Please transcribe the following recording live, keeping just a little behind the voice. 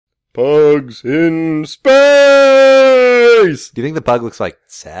Pugs in space! Do you think the pug looks like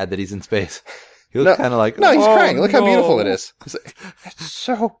sad that he's in space? He looks kind of like, no, he's oh, crying. Look how beautiful it no. is. It's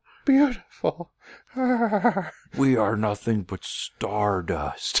so beautiful. We are nothing but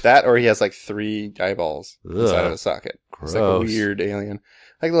stardust. That, or he has like 3 eyeballs inside Ugh, of a socket. It's like a gross. weird alien.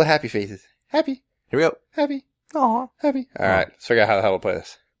 Like little happy faces. Happy, Here we go. happy, Aw. happy. Alright, let's figure out how the hell we'll play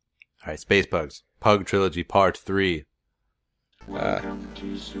this. All right, Space Pugs. Pug Trilogy Part 3.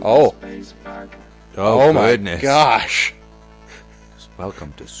 Oh my goodness. gosh.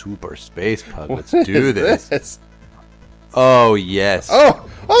 Welcome to Super Space Pug. What Let's do is this. Oh, yes. Oh,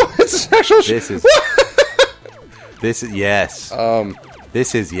 it's an actual This is... This is... Yes.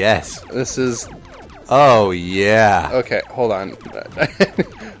 This is yes. This is... Oh, yeah. Okay, hold on.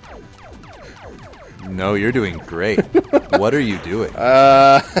 No, you're doing great. What are you doing?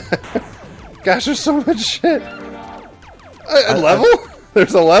 Gosh, there's so much shit. A level?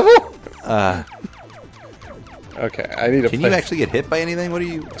 There's a level? Okay, I need to. Can you actually get hit by anything?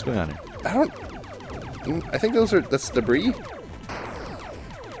 What's going on here? I think that's debris.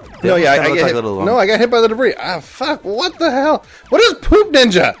 They No, yeah, I look get like hit. little No, I got hit by the debris. Ah, fuck! What the hell? What is Poop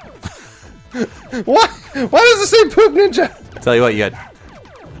Ninja? What? Why does it say Poop Ninja? Tell you what, you got.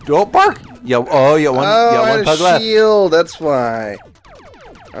 Oh, bark! Yeah. Oh, you got one. Oh, you got I one had pug a left. shield. That's why.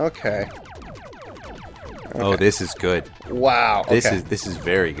 Okay. Oh, this is good. Wow. This okay. is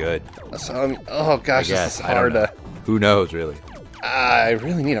very good. So, oh gosh, I guess. this is I don't hard know. to. Who knows, really? I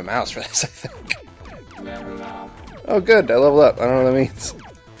really need a mouse for this, I think. Oh, good. I leveled up. I don't know what that means.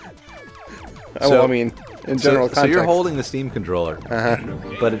 So- I mean, in general So context. you're holding the Steam controller,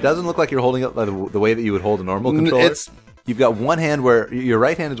 but it doesn't look like you're holding it the way that you would hold a normal controller. You've got one hand where your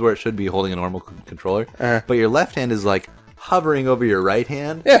right hand is where it should be holding a normal controller, but your left hand is like hovering over your right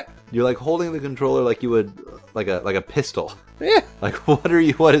hand. Yeah. You're like holding the controller like you would like a pistol. Yeah. Like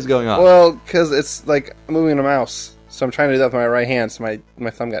what is going on? Well, because it's like moving a mouse. So I'm trying to do that with my right hand, so my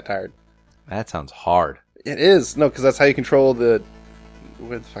thumb got tired. That sounds hard. It is. No, because that's how you control the...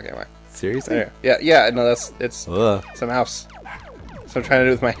 Where the fuck am I? Seriously? There. Yeah, no, it's Ugh. a mouse. So I'm trying to do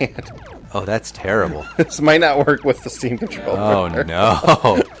it with my hand. Oh, that's terrible. This might not work with the Steam controller. Oh,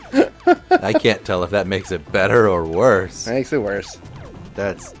 no. I can't tell if that makes it better or worse. That makes it worse.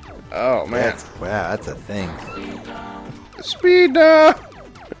 That's... Oh, man. Wow, that's a thing. Speed up!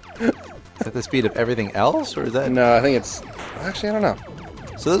 Is that the speed of everything else, or is that... No, I think it's... Actually, I don't know.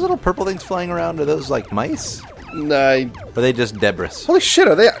 So those little purple things flying around, are those like mice? No, Or are they just debris? holy shit,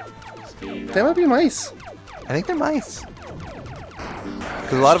 are they... They might be mice. I think they're mice.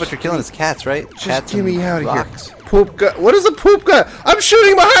 Because a lot of what you're killing is cats, right? Just Cats get and me out of rocks. here. Poop gun. What is a poop gun? I'm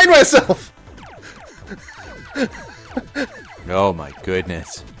shooting behind myself! Oh my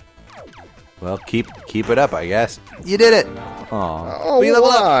goodness. Well, keep it up, I guess. You did it! Aw. Oh, But you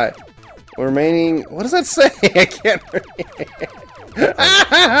leveled up. why? Remaining... What does that say? I can't read.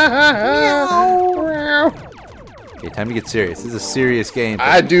 Okay, time to get serious. This is a serious game.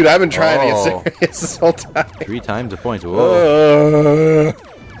 Dude, I've been trying to Oh. get serious this whole time. 3 times a point. Whoa.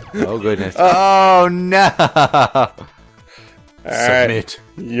 Oh, goodness. Oh, no! Submit.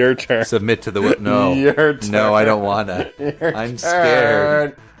 Your turn. Submit to the... No. Your turn. No, I don't want to. I'm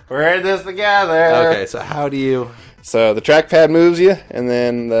scared. We're in this together. Okay, so how do you... So the trackpad moves you, and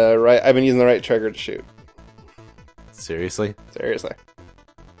then the right... I've been using the right trigger to shoot. Seriously? Seriously.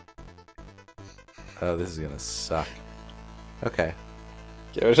 Oh, this is gonna suck. Okay.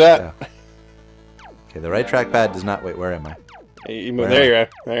 Give it a shot. Yeah. Okay, the right trackpad does not... Wait, where am I? You move, Where there am you are.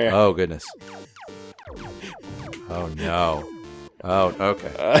 There you are. Oh, goodness. Oh, no. Oh,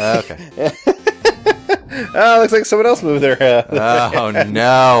 okay. Okay. Oh, looks like someone else moved their... Oh,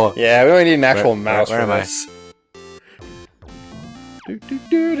 no. Yeah, we only need an actual mouse where for am I? this.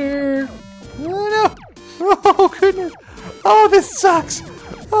 Do. Oh, no. Oh, goodness. Oh, this sucks.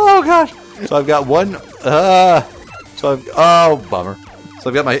 Oh, gosh. So I've got one... oh, bummer. So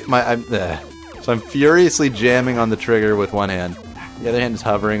I've got so I'm furiously jamming on the trigger with one hand. The other hand is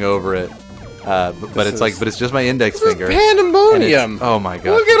hovering over it. But it's just my index This is finger. pandemonium. Oh my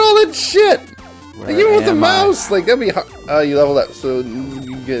god. Look at all that shit. Where Even with the am I? mouse, like that'd be. You level up, so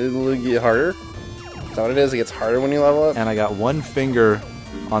you get harder. Is that what it is? It gets harder when you level up. And I got one finger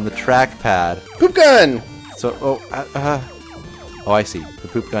on the trackpad. Poop gun. So oh, I see. The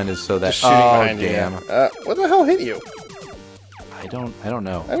poop gun is so that. Just shooting behind damn. you. What the hell hit you? I don't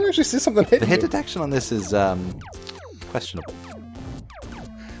know. I didn't actually see something hit The you. hit detection on this is questionable.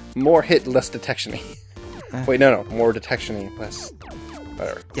 More hit, less detection-y. Wait, no. More detection-y, less...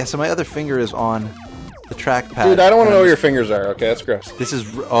 Whatever. Yeah, so my other finger is on the trackpad. Dude, I don't want to know where your fingers are. Okay, that's gross. This is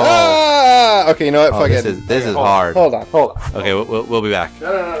Okay, you know what? Oh, Fuck this it. is hard. Hold on. Okay, we'll be back.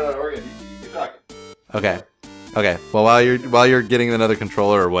 No, we're good. Keep talking. Okay. Well, while you're getting another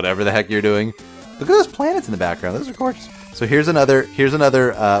controller or whatever the heck you're doing, look at those planets in the background. Those are gorgeous. So here's another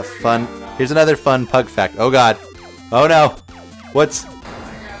fun Pug fact. Oh God. Oh no. What's?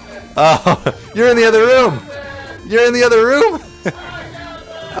 Oh, you're in the other room. You're in the other room.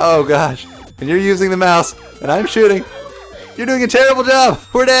 Oh gosh. And you're using the mouse, and I'm shooting. You're doing a terrible job.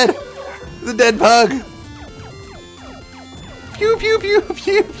 We're dead. It's a dead pug. Pew pew pew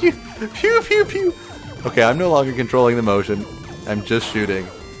pew pew pew pew pew. Okay, I'm no longer controlling the motion. I'm just shooting.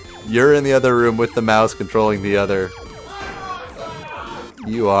 You're in the other room with the mouse controlling the other.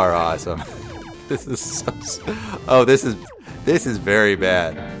 You are awesome. This is so. Oh, this is very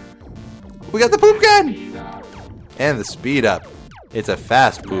bad. We got the poop gun and the speed up. It's a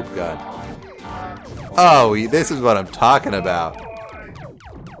fast poop gun. Oh, this is what I'm talking about.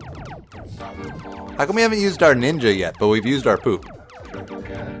 How come we haven't used our ninja yet, but we've used our poop?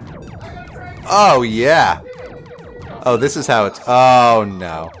 Oh, yeah. Oh, this is how it's... Oh,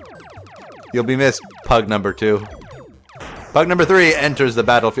 no. You'll be missed, Pug number 2. Pug number 3 enters the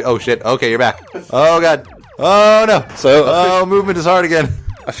battlefield. Oh, shit. Okay, you're back. Oh, God. Oh, no. So, movement is hard again.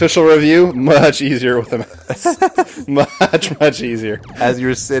 Official review, much easier with the mouse. much easier. As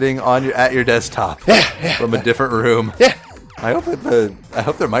you're sitting at your desktop from a different room. Yeah. I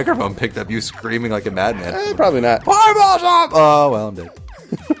hope their microphone picked up you screaming like a madman. Probably not. Fireballs up! Oh, well, I'm dead.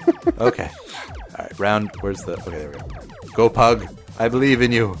 Okay. All right, round. Where's the? Okay, there we go. Go, Pug. I believe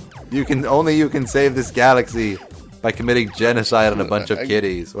in you. You can save this galaxy by committing genocide on a bunch of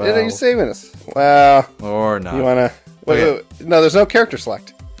kitties. Well, are you saving us? Well, or not. You wanna? Okay. No, there's no character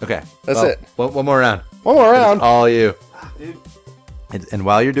select. Okay, that's it. One more round. One more round. It's all you. And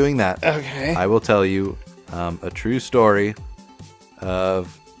while you're doing that, okay, I will tell you a true story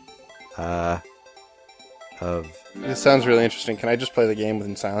of. This sounds really interesting. Can I just play the game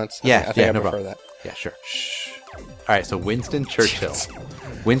in silence? Yeah, I think I no prefer problem. that. Yeah, sure. Shh. All right, so Winston Churchill.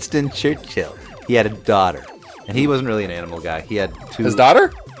 Winston Churchill. He had a daughter, and he wasn't really an animal guy. He had 2. His daughter?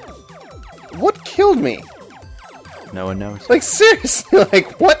 What killed me? No one knows. Like, seriously,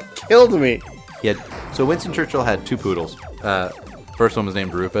 like, what killed me? So Winston Churchill had 2 poodles. First one was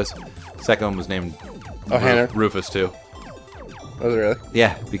named Rufus. Second one was named Rufus too. Was it really?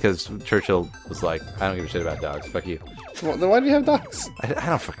 Yeah, because Churchill was like, I don't give a shit about dogs. Fuck you. Well, then why do you have dogs? I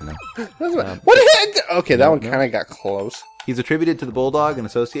don't fucking know. What the heck? Okay, that one kind of got close. He's attributed to the bulldog and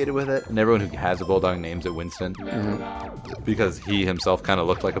associated with it, and everyone who has a bulldog names it Winston. Because he himself kind of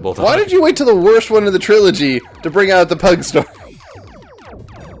looked like a bulldog. Why did you wait till the worst one of the trilogy to bring out the pug story?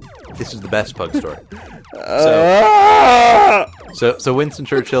 This is the best pug story. So Winston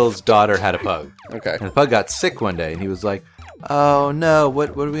Churchill's daughter had a pug. Okay. And the pug got sick one day, and he was like, oh no, what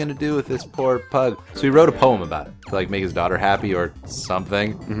are we going to do with this poor pug? So he wrote a poem about it to like make his daughter happy or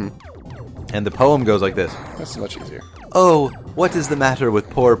something. And the poem goes like this. That's much easier. Oh, what is the matter with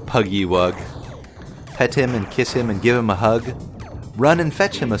poor Puggy Wug? Pet him and kiss him and give him a hug. Run and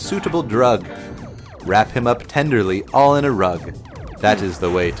fetch him a suitable drug. Wrap him up tenderly, all in a rug. That is the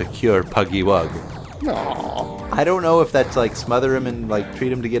way to cure Puggy Wug. Aww. I don't know if that's like smother him and like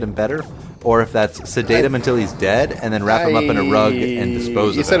treat him to get him better, or if that's sedate him until he's dead and then wrap him up in a rug and dispose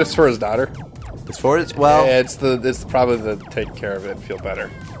of him. You said it's for his daughter? It's for his, well... Yeah, it's probably the take care of it and feel better.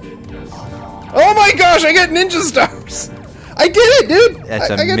 Oh my gosh, I got ninja stars! I did it, dude! That's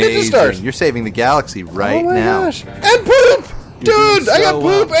I amazing. got ninja stars! You're saving the galaxy right now. Oh my gosh. And poop! Dude, I got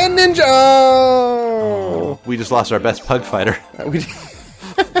poop and ninja! Oh. We just lost our best pug fighter. We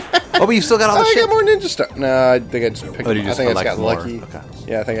Oh, but you still got all the shit. I got more ninja stars. No, I think I just picked Oh, you just I think I just got more. lucky. Okay.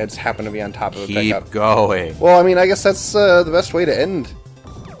 Yeah, I think I just happened to be on top of the Keep pickup. going. Well, I mean, I guess that's the best way to end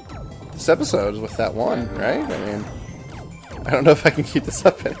this episode, is with that one, right? I mean, I don't know if I can keep this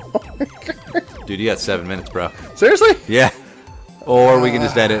up any longer. Dude, you got 7 minutes, bro. Seriously? Yeah. Or we can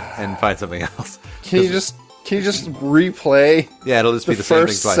just end it and find something else. Can you just replay? Yeah, it'll just be the same thing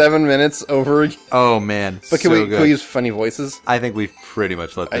first twice. 7 minutes over again? Oh man, But can so we use funny voices? I think we've pretty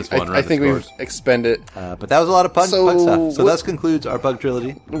much let this one run. I think we've expended. But that was a lot of pug stuff. So that concludes our Pug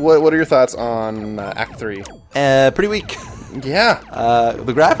Trilogy. What are your thoughts on Act 3? Pretty weak. Yeah.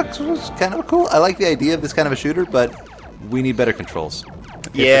 The graphics was kind of cool. I like the idea of this kind of a shooter, but we need better controls.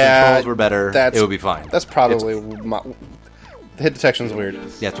 If the controls were better, it would be fine. That's probably the hit detection's weird.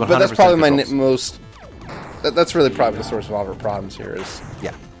 Yeah, it's 100% But that's probably controls. my most. That's really probably the source of all of our problems here, is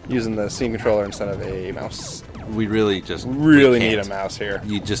using the Steam controller instead of a mouse. We really just need a mouse here.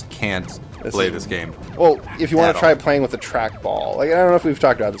 You just can't play this game. Well, if you want to try playing with a trackball, like, I don't know if we've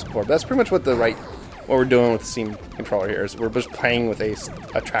talked about this before, but that's pretty much what the right what we're doing with the Steam controller here is we're just playing with a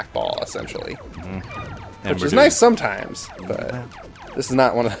trackball, essentially. Which is nice sometimes, but this is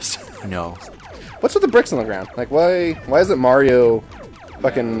not one of those. No. What's with the bricks on the ground? Like, why is it Mario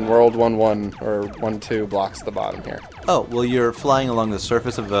fucking World 1-1 or 1-2 blocks at the bottom here? Oh, well, you're flying along the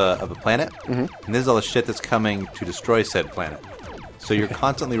surface of a planet, and this is all the shit that's coming to destroy said planet. So you're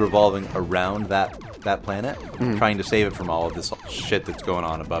constantly revolving around that planet, trying to save it from all of this shit that's going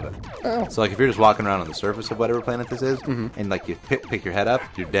on above it. Oh. So, like, if you're just walking around on the surface of whatever planet this is, and, like, you pick your head up,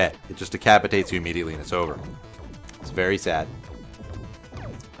 you're dead. It just decapitates you immediately, and it's over. It's very sad.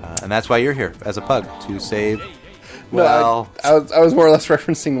 And that's why you're here, as a pug, to save... Well... No, I was more or less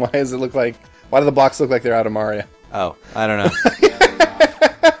referencing why do the blocks look like they're out of Mario? Oh, I don't know.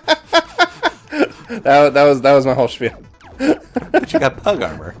 that was my whole spiel. But you got pug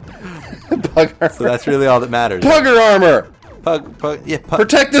armor. Pug armor. So that's really all that matters. Pugger armor! Pug, yeah.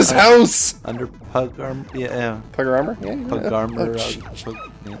 Protect this house! Under pug armor, yeah. Pugger armor? Yeah. Pug armor.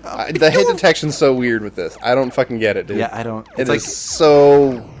 The hit detection's so weird with this. I don't fucking get it, dude. Yeah, I don't. It's like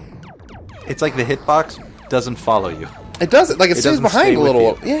so... It's like the hitbox doesn't follow you. It doesn't. Like, it stays behind a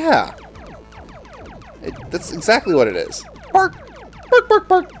little. You. Yeah. That's exactly what it is. Bark! Bark, bark,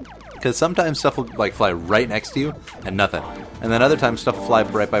 bark! Because sometimes stuff will like fly right next to you and nothing, and then other times stuff will fly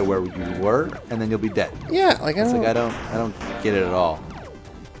right by where you were, and then you'll be dead. Yeah, like I don't get it at all.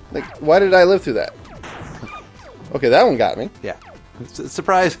 Like, why did I live through that? Okay, that one got me. Yeah,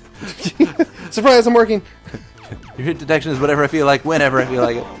 surprise! Surprise! I'm working. Your hit detection is whatever I feel like, whenever I feel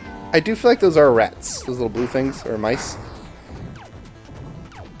like it. I do feel like those are rats. Those little blue things or mice.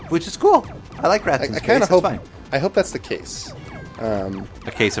 Which is cool. I like rats. I kind of hope. I hope that's the case.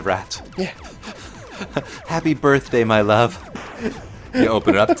 A case of rats. Yeah. Happy birthday, my love. You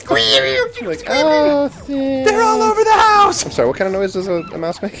open it up. You're like, oh, they're all over the house. I'm sorry. What kind of noise does a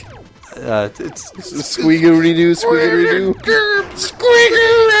mouse make? It's squeaky-doo, squeaky-doo.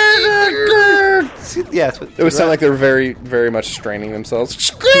 Squeaky-doo. Yeah, it would sound like they're very, very much straining themselves.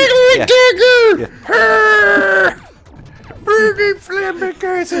 Squeaky-doo. Pretty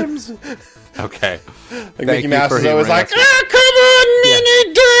flambigasms. Okay. Like Mickey Mouse is always like, come on,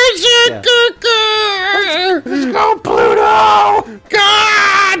 Minnie Daisy! Let's go, Pluto!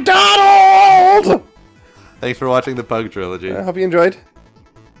 God, Donald! Thanks for watching the Pug Trilogy. I hope you enjoyed.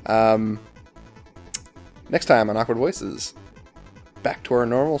 Next time on Awkward Voices, back to our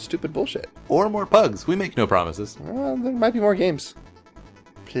normal stupid bullshit. Or more pugs. We make no promises. Well, there might be more games.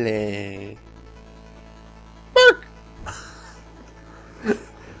 Play. Bark!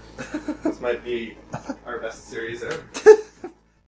 This might be our best series ever.